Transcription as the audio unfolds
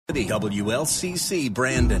WLCC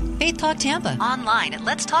Brandon. Faith Talk Tampa. Online at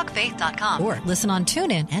letstalkfaith.com. Or listen on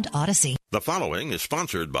TuneIn and Odyssey. The following is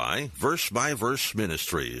sponsored by Verse by Verse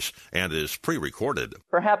Ministries and is pre-recorded.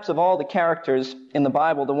 Perhaps of all the characters in the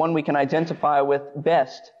Bible, the one we can identify with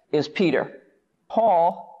best is Peter.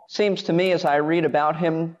 Paul seems to me, as I read about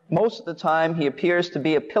him, most of the time he appears to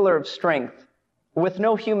be a pillar of strength with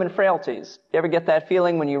no human frailties. You ever get that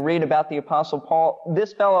feeling when you read about the Apostle Paul?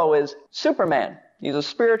 This fellow is Superman. He's a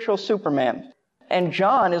spiritual Superman. And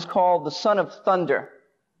John is called the son of thunder.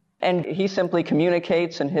 And he simply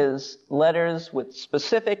communicates in his letters with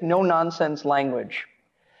specific, no-nonsense language.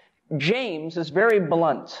 James is very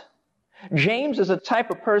blunt. James is a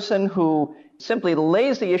type of person who simply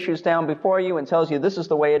lays the issues down before you and tells you this is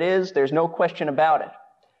the way it is. There's no question about it.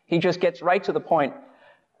 He just gets right to the point.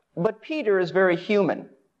 But Peter is very human.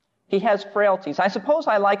 He has frailties. I suppose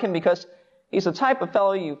I like him because he's the type of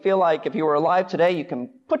fellow you feel like if you were alive today, you can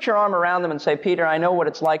put your arm around him and say, Peter, I know what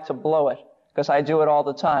it's like to blow it, because I do it all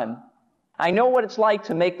the time. I know what it's like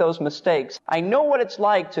to make those mistakes. I know what it's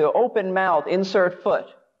like to open mouth, insert foot.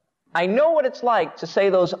 I know what it's like to say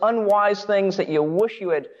those unwise things that you wish you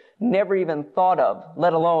had never even thought of,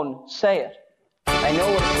 let alone say it. I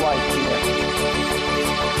know what it's like, Peter.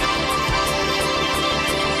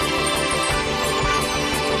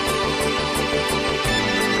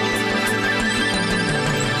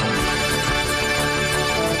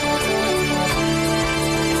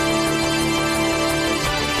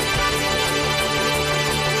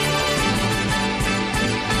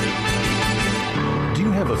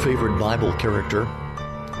 A favorite Bible character?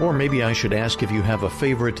 Or maybe I should ask if you have a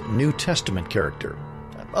favorite New Testament character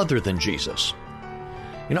other than Jesus.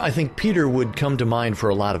 You know, I think Peter would come to mind for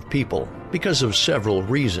a lot of people because of several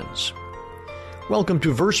reasons. Welcome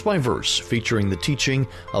to Verse by Verse, featuring the teaching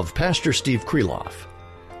of Pastor Steve Kreloff.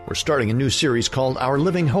 We're starting a new series called Our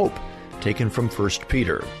Living Hope, taken from 1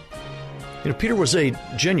 Peter. You know, Peter was a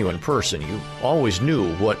genuine person. You always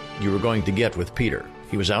knew what you were going to get with Peter.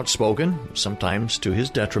 He was outspoken, sometimes to his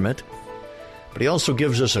detriment, but he also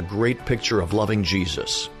gives us a great picture of loving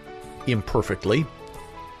Jesus, imperfectly.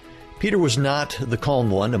 Peter was not the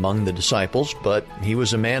calm one among the disciples, but he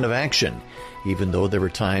was a man of action, even though there were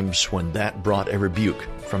times when that brought a rebuke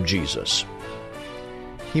from Jesus.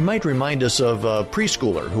 He might remind us of a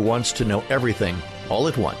preschooler who wants to know everything all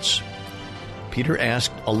at once. Peter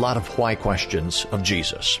asked a lot of why questions of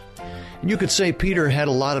Jesus. And you could say Peter had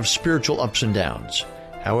a lot of spiritual ups and downs.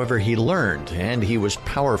 However, he learned, and he was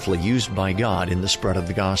powerfully used by God in the spread of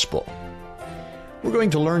the gospel. We're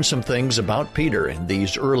going to learn some things about Peter in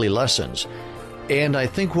these early lessons, and I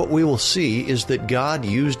think what we will see is that God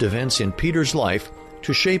used events in Peter's life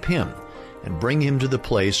to shape him and bring him to the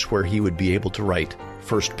place where he would be able to write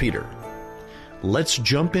 1 Peter. Let's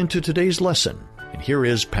jump into today's lesson, and here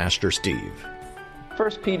is Pastor Steve.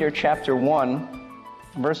 1 Peter chapter 1,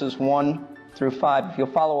 verses 1 through 5, if you'll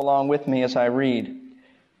follow along with me as I read.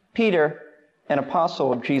 Peter, an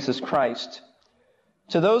apostle of Jesus Christ,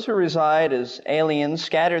 to those who reside as aliens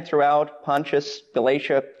scattered throughout Pontus,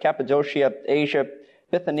 Galatia, Cappadocia, Asia,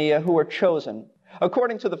 Bithynia, who are chosen,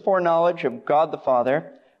 according to the foreknowledge of God the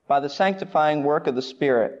Father, by the sanctifying work of the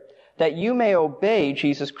Spirit, that you may obey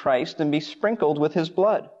Jesus Christ and be sprinkled with his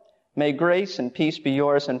blood. May grace and peace be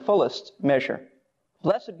yours in fullest measure.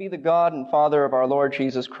 Blessed be the God and Father of our Lord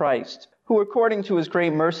Jesus Christ, who according to his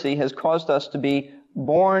great mercy has caused us to be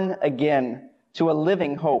born again to a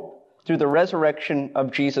living hope through the resurrection of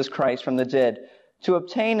Jesus Christ from the dead, to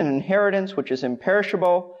obtain an inheritance which is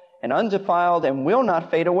imperishable and undefiled and will not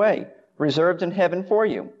fade away, reserved in heaven for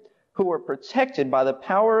you, who are protected by the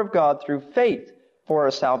power of God through faith for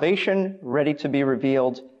a salvation ready to be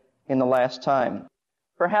revealed in the last time.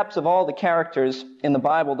 Perhaps of all the characters in the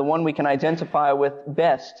Bible, the one we can identify with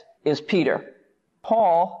best is Peter.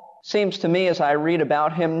 Paul seems to me, as I read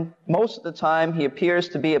about him, most of the time he appears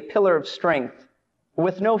to be a pillar of strength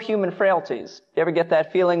with no human frailties. You ever get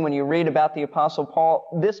that feeling when you read about the Apostle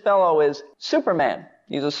Paul? This fellow is Superman.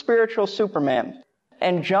 He's a spiritual Superman.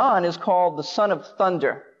 And John is called the son of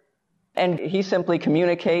thunder. And he simply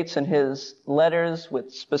communicates in his letters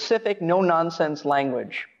with specific, no-nonsense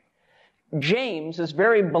language. James is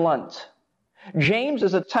very blunt. James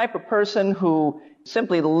is a type of person who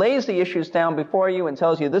simply lays the issues down before you and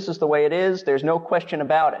tells you this is the way it is. There's no question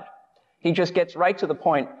about it. He just gets right to the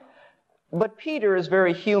point. But Peter is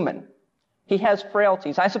very human. He has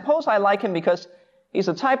frailties. I suppose I like him because he's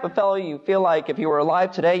the type of fellow you feel like if you were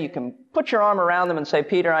alive today, you can put your arm around him and say,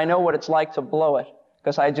 Peter, I know what it's like to blow it,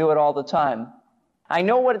 because I do it all the time. I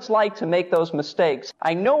know what it's like to make those mistakes.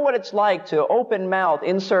 I know what it's like to open mouth,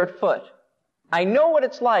 insert foot. I know what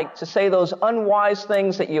it's like to say those unwise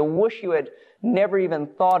things that you wish you had never even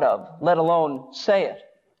thought of, let alone say it.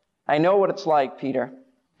 I know what it's like, Peter.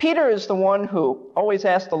 Peter is the one who always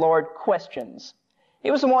asked the Lord questions.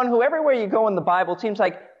 He was the one who, everywhere you go in the Bible, it seems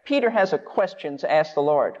like Peter has a question to ask the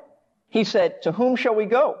Lord. He said, "To whom shall we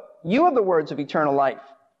go? You have the words of eternal life."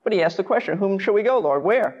 But he asked the question, "Whom shall we go, Lord?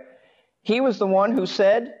 Where?" He was the one who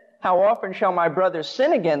said, "How often shall my brother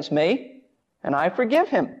sin against me, and I forgive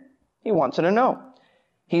him?" He wanted to know.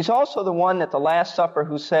 He's also the one at the Last Supper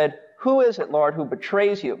who said, "Who is it, Lord, who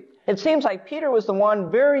betrays you?" It seems like Peter was the one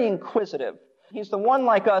very inquisitive. He's the one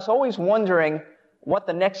like us, always wondering what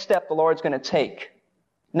the next step the Lord's going to take.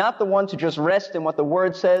 Not the one to just rest in what the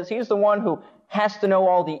Word says. He's the one who has to know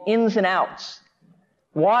all the ins and outs.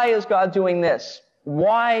 Why is God doing this?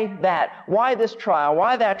 Why that? Why this trial?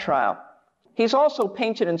 Why that trial? He's also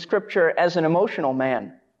painted in Scripture as an emotional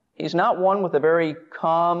man. He's not one with a very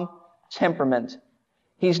calm temperament.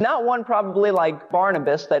 He's not one probably like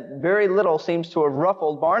Barnabas, that very little seems to have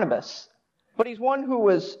ruffled Barnabas. But he's one who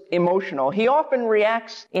was emotional. He often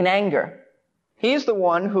reacts in anger. He's the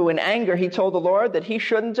one who in anger, he told the Lord that he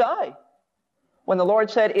shouldn't die. When the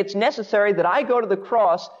Lord said, "It's necessary that I go to the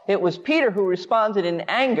cross," it was Peter who responded in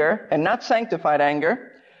anger and not sanctified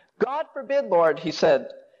anger. "God forbid, Lord," he said,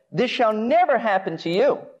 "this shall never happen to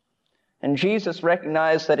you." And Jesus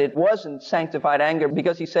recognized that it wasn't sanctified anger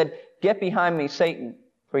because he said, "Get behind me, Satan,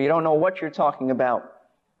 for you don't know what you're talking about."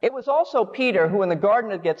 It was also Peter who in the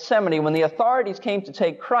Garden of Gethsemane, when the authorities came to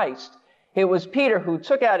take Christ, it was Peter who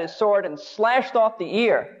took out his sword and slashed off the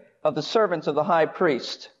ear of the servants of the high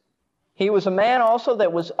priest. He was a man also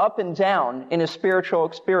that was up and down in his spiritual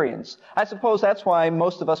experience. I suppose that's why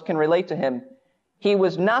most of us can relate to him. He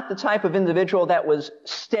was not the type of individual that was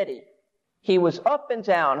steady. He was up and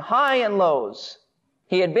down, high and lows.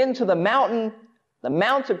 He had been to the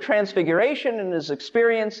Mount of Transfiguration in his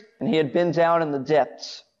experience, and he had been down in the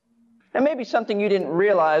depths. And maybe something you didn't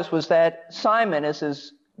realize was that Simon, as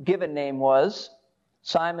his given name was,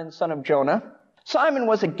 Simon, son of Jonah, Simon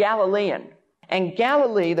was a Galilean. And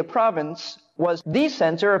Galilee, the province, was the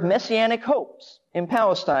center of messianic hopes in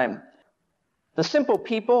Palestine. The simple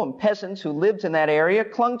people and peasants who lived in that area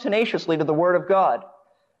clung tenaciously to the Word of God.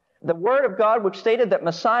 The Word of God which stated that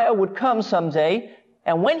Messiah would come someday,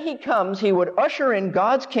 and when he comes, he would usher in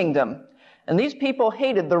God's kingdom. And these people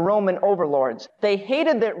hated the Roman overlords. They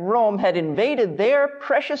hated that Rome had invaded their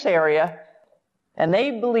precious area, and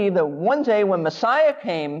they believed that one day when Messiah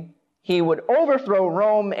came, he would overthrow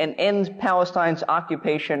Rome and end Palestine's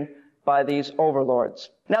occupation by these overlords.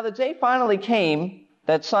 Now the day finally came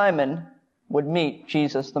that Simon would meet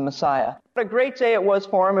Jesus the Messiah. What a great day it was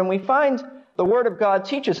for him, and we find the Word of God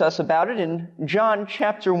teaches us about it in John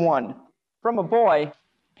chapter 1. From a boy,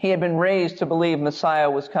 he had been raised to believe Messiah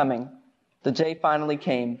was coming. The day finally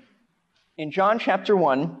came. In John chapter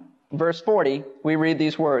 1, verse 40, we read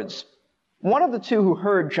these words. One of the two who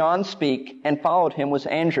heard John speak and followed him was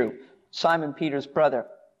Andrew, Simon Peter's brother.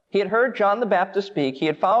 He had heard John the Baptist speak. He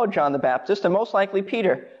had followed John the Baptist, and most likely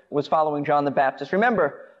Peter was following John the Baptist.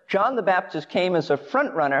 Remember, John the Baptist came as a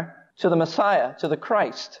front runner to the Messiah, to the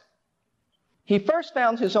Christ. He first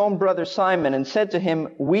found his own brother Simon and said to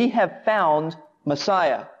him, "We have found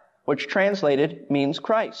Messiah," which translated means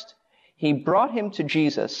Christ. He brought him to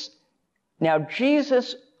Jesus. Now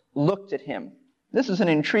Jesus looked at him. This is an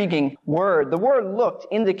intriguing word. The word looked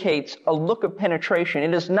indicates a look of penetration.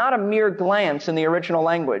 It is not a mere glance in the original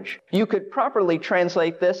language. You could properly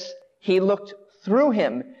translate this, he looked through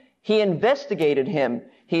him. He investigated him.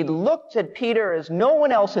 He looked at Peter as no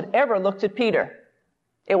one else had ever looked at Peter.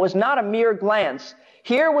 It was not a mere glance.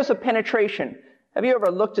 Here was a penetration. Have you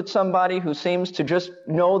ever looked at somebody who seems to just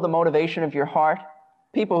know the motivation of your heart?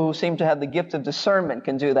 People who seem to have the gift of discernment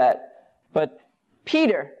can do that. But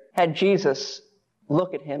Peter had Jesus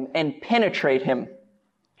look at him and penetrate him.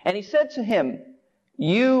 And he said to him,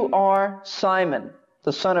 "You are Simon,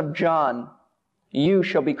 the son of John. You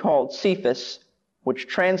shall be called Cephas," which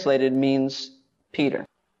translated means Peter.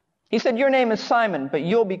 He said, "Your name is Simon, but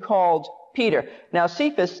you'll be called Peter." Now,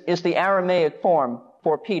 Cephas is the Aramaic form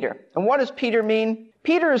for Peter. And what does Peter mean?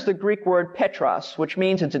 Peter is the Greek word Petros, which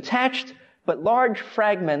means a detached but large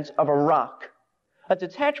fragment of a rock. A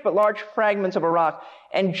detached but large fragment of a rock.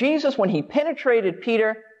 And Jesus, when he penetrated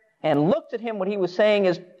Peter and looked at him, what he was saying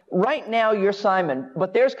is, right now you're Simon,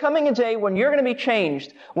 but there's coming a day when you're going to be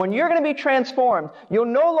changed, when you're going to be transformed. You'll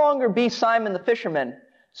no longer be Simon the fisherman.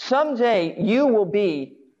 Someday you will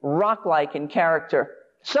be rock-like in character.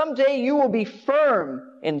 Someday you will be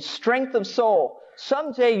firm in strength of soul.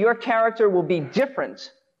 Someday your character will be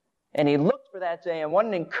different. And he looked for that day, and what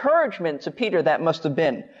an encouragement to Peter that must have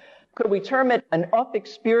been. Could we term it an up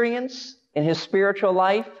experience in his spiritual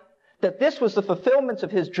life? That this was the fulfillment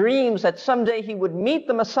of his dreams, that someday he would meet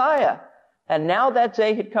the Messiah. And now that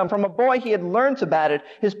day had come. From a boy, he had learned about it.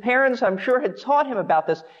 His parents, I'm sure, had taught him about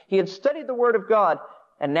this. He had studied the Word of God.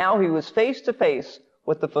 And now he was face to face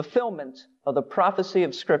with the fulfillment of the prophecy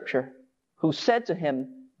of Scripture, who said to him,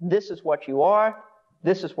 this is what you are,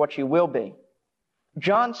 this is what you will be.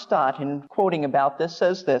 John Stott, in quoting about this,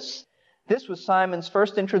 says this: this was Simon's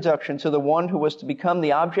first introduction to the one who was to become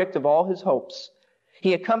the object of all his hopes.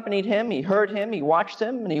 He accompanied him, he heard him, he watched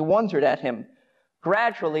him, and he wondered at him.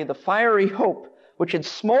 Gradually, the fiery hope which had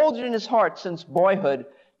smoldered in his heart since boyhood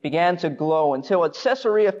began to glow until at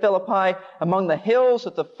Caesarea Philippi, among the hills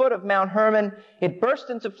at the foot of Mount Hermon, it burst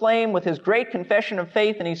into flame with his great confession of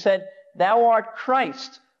faith, and he said, "Thou art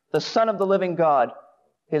Christ, the Son of the living God."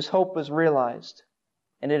 His hope was realized.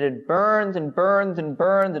 And it had burned and burned and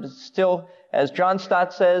burned. It is still, as John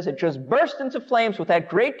Stott says, it just burst into flames with that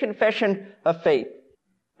great confession of faith.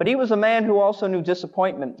 But he was a man who also knew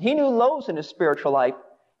disappointment. He knew lows in his spiritual life.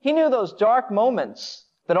 He knew those dark moments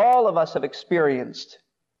that all of us have experienced.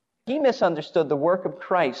 He misunderstood the work of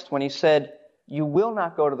Christ when he said, "You will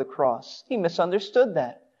not go to the cross." He misunderstood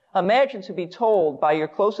that. Imagine to be told by your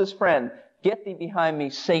closest friend, "Get thee behind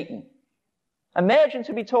me, Satan." Imagine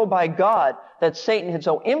to be told by God that Satan had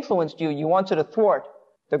so influenced you, you wanted to thwart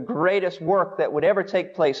the greatest work that would ever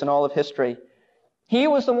take place in all of history. He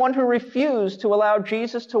was the one who refused to allow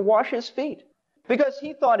Jesus to wash his feet, because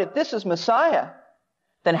he thought, if this is Messiah,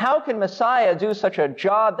 then how can Messiah do such a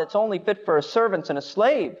job that's only fit for a servant and a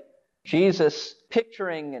slave? Jesus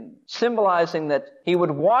picturing and symbolizing that he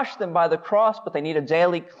would wash them by the cross, but they need a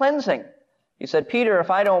daily cleansing. He said, "Peter, if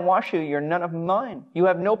I don't wash you, you're none of mine. You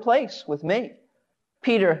have no place with me."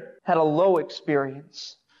 Peter had a low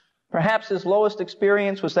experience. Perhaps his lowest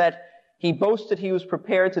experience was that he boasted he was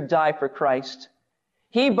prepared to die for Christ.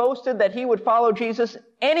 He boasted that he would follow Jesus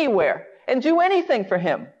anywhere and do anything for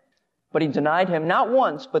him. But he denied him not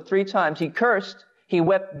once, but 3 times. He cursed. He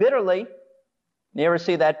wept bitterly. You ever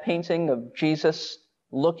see that painting of Jesus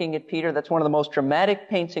looking at Peter? That's one of the most dramatic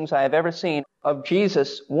paintings I have ever seen of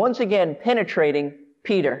Jesus once again penetrating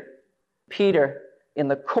Peter. Peter in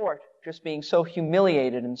the court just being so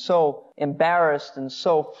humiliated and so embarrassed and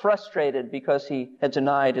so frustrated because he had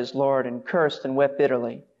denied his Lord and cursed and wept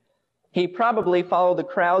bitterly. He probably followed the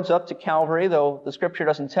crowds up to Calvary, though the Scripture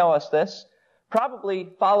doesn't tell us this. Probably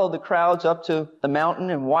followed the crowds up to the mountain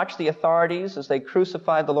and watched the authorities as they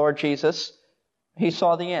crucified the Lord Jesus. He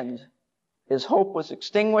saw the end. His hope was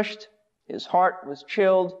extinguished. His heart was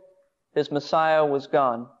chilled. His Messiah was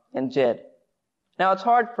gone and dead. Now, it's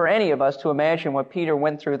hard for any of us to imagine what Peter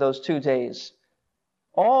went through those 2 days.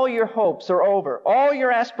 All your hopes are over. All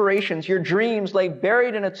your aspirations, your dreams lay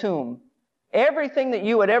buried in a tomb. Everything that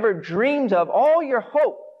you had ever dreamed of, all your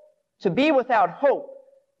hope, to be without hope,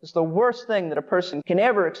 is the worst thing that a person can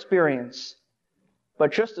ever experience.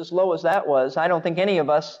 But just as low as that was, I don't think any of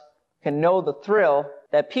us can know the thrill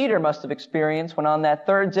that Peter must have experienced when on that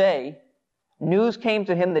 3rd day, news came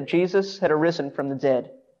to him that Jesus had arisen from the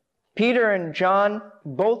dead. Peter and John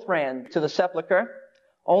both ran to the sepulchre,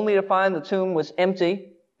 only to find the tomb was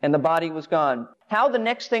empty and the body was gone. How the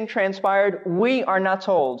next thing transpired, we are not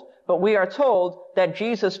told. But we are told that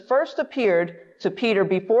Jesus first appeared to Peter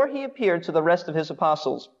before he appeared to the rest of his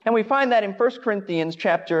apostles. And we find that in 1 Corinthians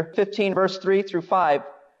chapter 15, verse 3 through 5.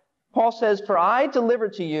 Paul says, "For I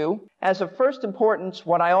delivered to you as of first importance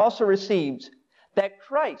what I also received, that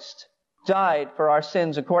Christ died for our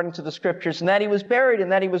sins according to the Scriptures, and that he was buried,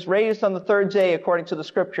 and that he was raised on the 3rd day according to the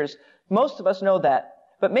Scriptures." Most of us know that,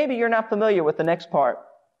 but maybe you're not familiar with the next part.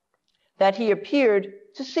 That he appeared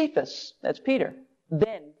to Cephas, that's Peter,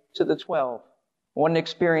 then to the 12. What an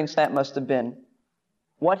experience that must have been.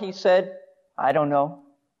 What he said, I don't know.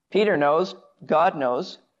 Peter knows, God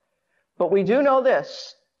knows. But we do know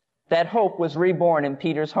this, that hope was reborn in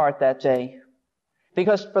Peter's heart that day.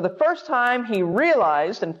 Because for the first time he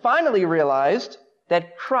realized, and finally realized,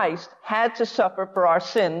 that Christ had to suffer for our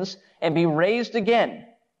sins and be raised again.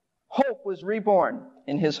 Hope was reborn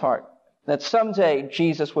in his heart, that someday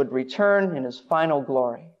Jesus would return in his final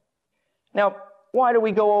glory. Now, why do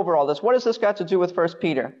we go over all this? What has this got to do with 1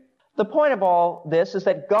 Peter? The point of all this is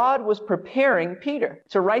that God was preparing Peter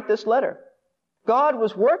to write this letter. God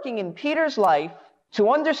was working in Peter's life to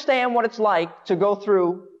understand what it's like to go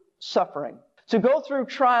through suffering, to go through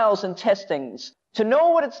trials and testings, to know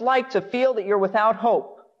what it's like to feel that you're without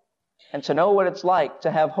hope, and to know what it's like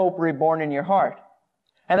to have hope reborn in your heart.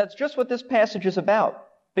 And that's just what this passage is about,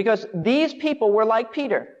 because these people were like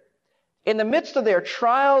Peter. In the midst of their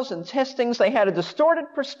trials and testings, they had a distorted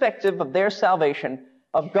perspective of their salvation,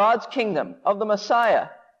 of God's kingdom, of the Messiah.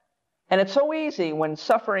 And it's so easy when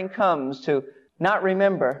suffering comes to not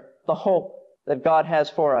remember the hope that God has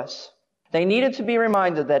for us. They needed to be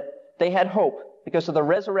reminded that they had hope because of the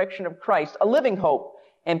resurrection of Christ, a living hope.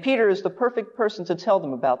 And Peter is the perfect person to tell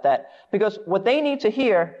them about that, because what they need to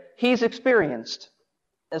hear, he's experienced.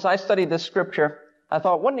 As I studied this scripture, I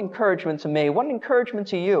thought, what an encouragement to me, what an encouragement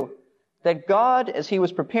to you, that God, as he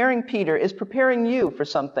was preparing Peter, is preparing you for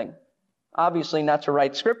something. Obviously not to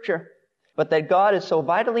write scripture, but that God is so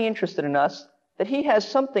vitally interested in us that he has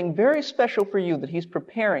something very special for you that he's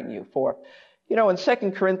preparing you for. You know, in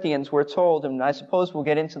 2 Corinthians, we're told, and I suppose we'll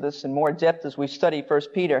get into this in more depth as we study 1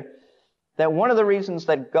 Peter, that one of the reasons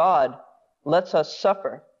that God lets us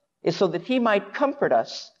suffer is so that he might comfort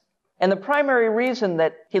us. And the primary reason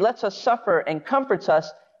that he lets us suffer and comforts us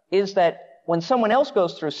is that when someone else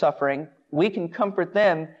goes through suffering, we can comfort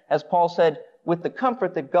them, as Paul said, with the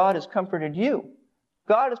comfort that God has comforted you.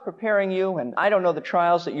 God is preparing you, and I don't know the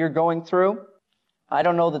trials that you're going through. I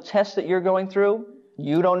don't know the tests that you're going through.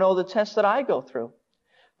 You don't know the tests that I go through.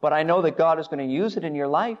 But I know that God is going to use it in your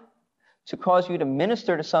life to cause you to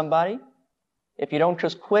minister to somebody. If you don't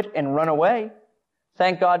just quit and run away.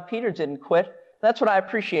 Thank God Peter didn't quit. That's what I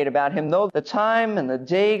appreciate about him. Though the time and the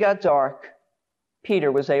day got dark,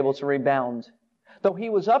 Peter was able to rebound. Though he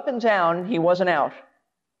was up and down, he wasn't out.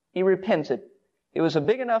 He repented. He was a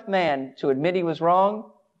big enough man to admit he was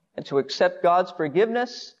wrong and to accept God's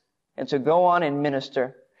forgiveness and to go on and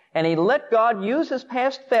minister. And he let God use his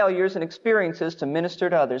past failures and experiences to minister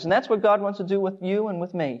to others. And that's what God wants to do with you and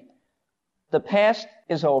with me. The past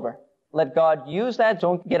is over. Let God use that.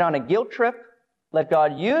 Don't get on a guilt trip. Let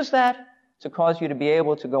God use that to cause you to be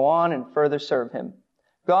able to go on and further serve him.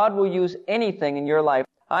 God will use anything in your life.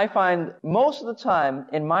 I find most of the time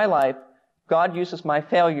in my life, God uses my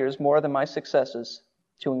failures more than my successes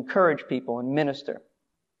to encourage people and minister.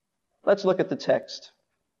 Let's look at the text.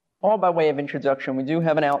 All by way of introduction, we do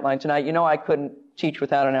have an outline tonight. You know I couldn't teach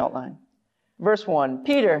without an outline. Verse 1,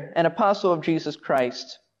 Peter, an apostle of Jesus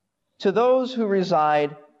Christ, to those who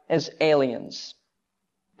reside as aliens.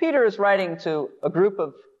 Peter is writing to a group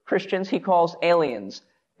of Christians he calls aliens.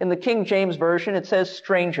 In the King James Version, it says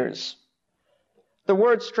strangers. The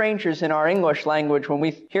word strangers in our English language, when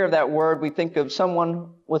we hear that word, we think of someone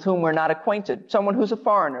with whom we're not acquainted, someone who's a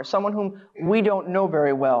foreigner, someone whom we don't know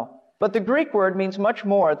very well. But the Greek word means much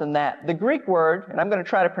more than that. The Greek word, and I'm going to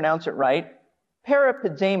try to pronounce it right,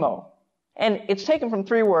 parapidemo. And it's taken from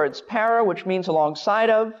three words, para, which means alongside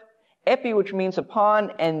of, epi, which means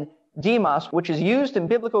upon, and demos, which is used in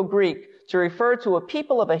biblical Greek to refer to a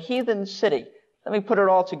people of a heathen city. Let me put it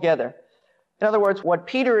all together. In other words, what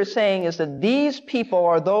Peter is saying is that these people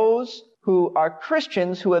are those who are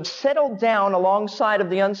Christians who have settled down alongside of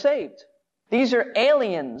the unsaved. These are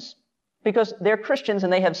aliens because they're Christians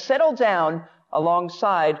and they have settled down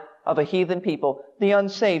alongside of a heathen people, the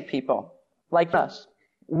unsaved people, like us.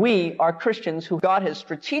 We are Christians who God has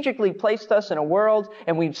strategically placed us in a world,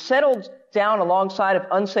 and we've settled down alongside of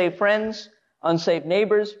unsaved friends, unsaved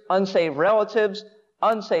neighbors, unsaved relatives,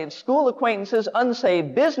 unsaved school acquaintances,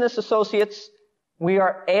 unsaved business associates. We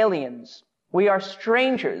are aliens. We are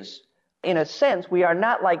strangers. In a sense, we are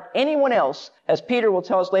not like anyone else. As Peter will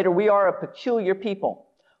tell us later, we are a peculiar people.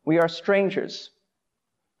 We are strangers.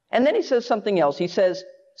 And then he says something else. He says,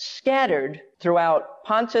 scattered throughout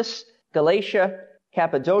Pontus, Galatia,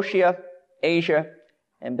 Cappadocia, Asia,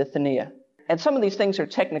 and Bithynia. And some of these things are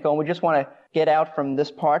technical, and we just want to get out from this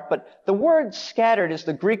part. But the word scattered is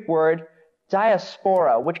the Greek word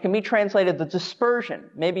diaspora, which can be translated the dispersion.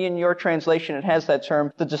 Maybe in your translation it has that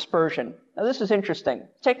term, the dispersion. Now this is interesting.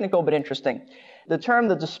 Technical, but interesting. The term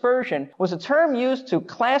the dispersion was a term used to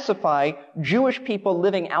classify Jewish people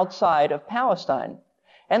living outside of Palestine.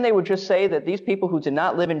 And they would just say that these people who did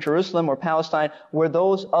not live in Jerusalem or Palestine were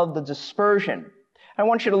those of the dispersion. I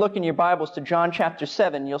want you to look in your Bibles to John chapter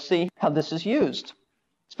 7. You'll see how this is used.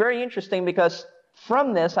 It's very interesting because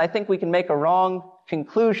from this, I think we can make a wrong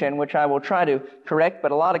conclusion, which I will try to correct,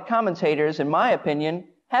 but a lot of commentators, in my opinion,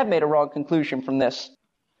 have made a wrong conclusion from this.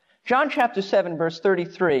 John chapter 7, verse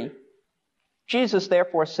 33, Jesus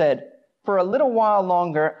therefore said, "For a little while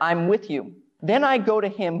longer I'm with you. Then I go to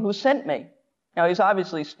him who sent me." Now he's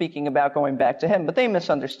obviously speaking about going back to him, but they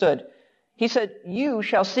misunderstood. He said, "You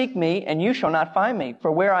shall seek me, and you shall not find me,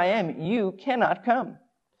 for where I am, you cannot come."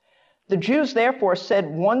 The Jews therefore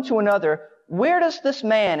said one to another, "Where does this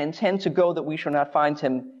man intend to go that we shall not find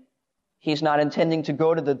him?" He's not intending to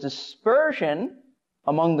go to the dispersion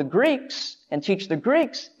among the Greeks and teach the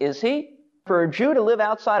Greeks, is he? For a Jew to live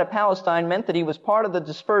outside of Palestine meant that he was part of the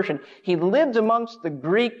dispersion. He lived amongst the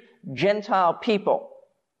Greek Gentile people.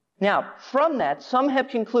 Now, from that, some have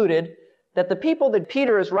concluded that the people that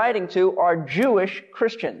Peter is writing to are Jewish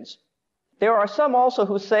Christians. There are some also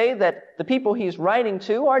who say that the people he's writing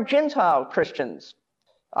to are Gentile Christians.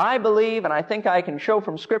 I believe, and I think I can show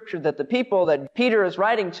from Scripture, that the people that Peter is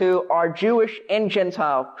writing to are Jewish and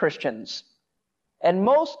Gentile Christians. And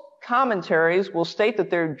most commentaries will state that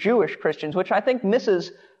they're Jewish Christians, which I think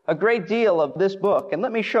misses a great deal of this book. And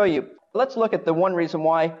let me show you. Let's look at the one reason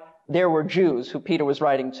why there were Jews who Peter was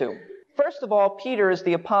writing to. First of all, Peter is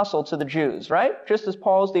the apostle to the Jews, right? Just as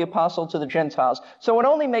Paul is the apostle to the Gentiles. So it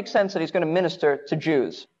only makes sense that he's going to minister to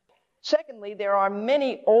Jews. Secondly, there are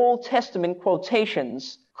many Old Testament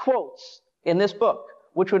quotes in this book,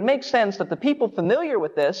 which would make sense that the people familiar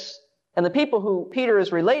with this and the people who Peter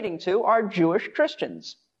is relating to are Jewish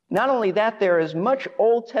Christians. Not only that, there is much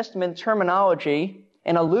Old Testament terminology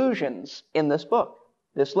and allusions in this book,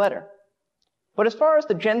 this letter. But as far as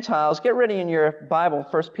the Gentiles, get ready in your Bible,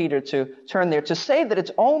 1 Peter, to turn there. To say that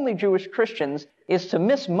it's only Jewish Christians is to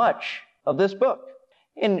miss much of this book.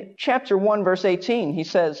 In chapter 1, verse 18, he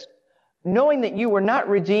says, knowing that you were not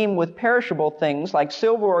redeemed with perishable things like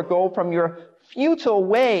silver or gold from your futile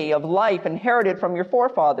way of life inherited from your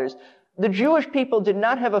forefathers. The Jewish people did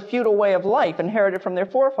not have a futile way of life inherited from their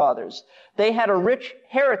forefathers. They had a rich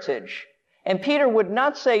heritage. And Peter would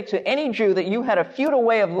not say to any Jew that you had a futile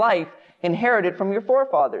way of life inherited from your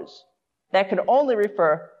forefathers. That could only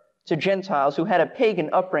refer to Gentiles who had a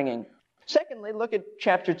pagan upbringing. Secondly, look at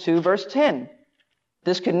chapter 2, verse 10.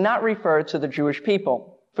 This could not refer to the Jewish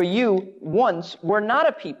people. For you once were not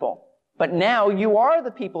a people, but now you are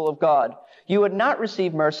the people of God. You had not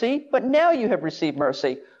received mercy, but now you have received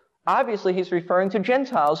mercy. Obviously, he's referring to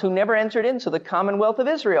Gentiles who never entered into the commonwealth of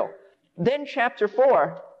Israel. Then chapter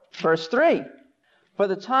 4, verse 3. For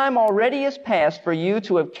the time already is past for you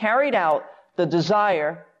to have carried out the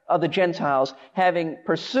desire of the Gentiles, having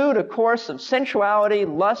pursued a course of sensuality,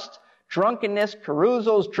 lust, drunkenness,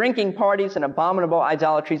 carousals, drinking parties, and abominable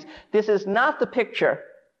idolatries. This is not the picture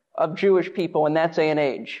of Jewish people in that day and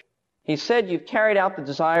age. He said you've carried out the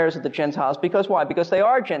desires of the Gentiles. Because why? Because they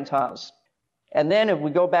are Gentiles. And then if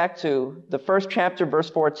we go back to the first chapter, verse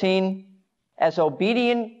 14, as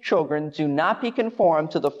obedient children, do not be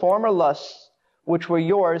conformed to the former lusts which were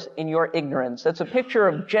yours in your ignorance. That's a picture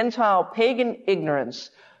of Gentile pagan ignorance.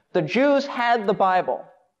 The Jews had the Bible.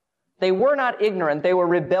 They were not ignorant, they were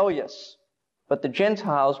rebellious. But the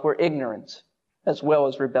Gentiles were ignorant as well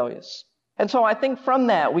as rebellious. And so I think from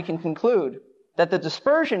that we can conclude that the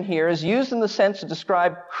dispersion here is used in the sense to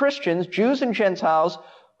describe Christians, Jews and Gentiles,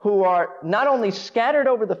 who are not only scattered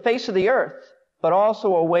over the face of the earth, but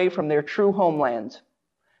also away from their true homeland.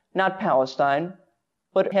 Not Palestine,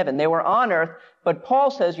 but heaven. They were on earth, but Paul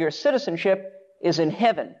says your citizenship is in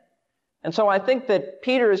heaven. And so I think that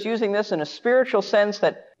Peter is using this in a spiritual sense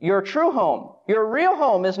that your true home, your real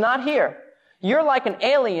home is not here. You're like an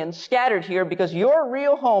alien scattered here because your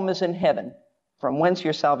real home is in heaven, from whence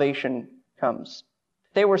your salvation comes.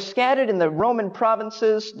 They were scattered in the Roman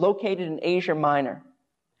provinces located in Asia Minor.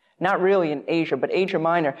 Not really in Asia, but Asia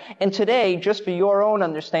Minor. And today, just for your own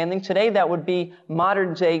understanding, today that would be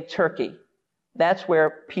modern-day Turkey. That's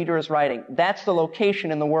where Peter is writing. That's the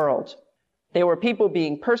location in the world. They were people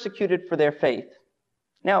being persecuted for their faith.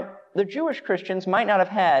 Now, the Jewish Christians might not have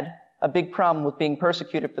had a big problem with being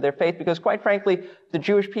persecuted for their faith because, quite frankly, the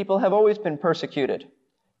Jewish people have always been persecuted.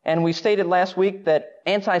 And we stated last week that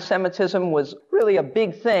anti-Semitism was really a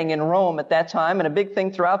big thing in Rome at that time and a big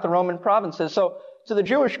thing throughout the Roman provinces. So to the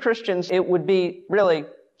Jewish Christians, it would be really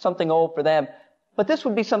something old for them. But this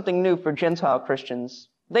would be something new for Gentile Christians.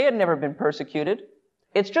 They had never been persecuted.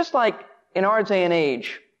 It's just like in our day and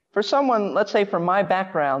age. For someone, let's say from my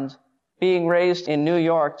background, being raised in New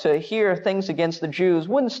York, to hear things against the Jews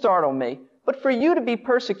wouldn't startle me. But for you to be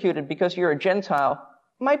persecuted because you're a Gentile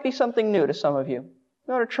might be something new to some of you.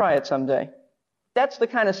 You ought to try it someday. That's the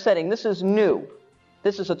kind of setting. This is new.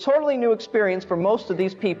 This is a totally new experience for most of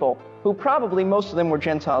these people, who probably most of them were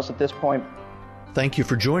Gentiles at this point. Thank you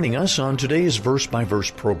for joining us on today's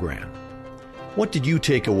verse-by-verse program. What did you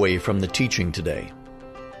take away from the teaching today?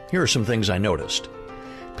 Here are some things I noticed.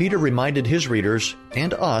 Peter reminded his readers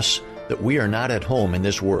and us that we are not at home in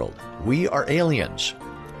this world. We are aliens.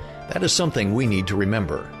 That is something we need to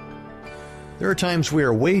remember. There are times we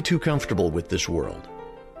are way too comfortable with this world.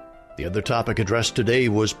 The other topic addressed today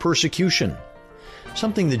was persecution,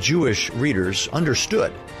 something the Jewish readers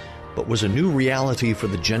understood, but was a new reality for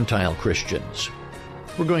the Gentile Christians.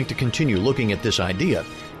 We're going to continue looking at this idea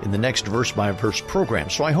in the next verse-by-verse program,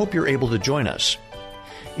 so I hope you're able to join us.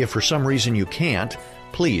 If for some reason you can't,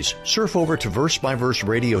 please surf over to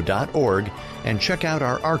versebyverseradio.org and check out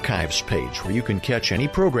our archives page where you can catch any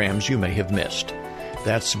programs you may have missed.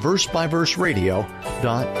 That's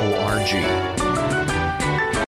versebyverseradio.org.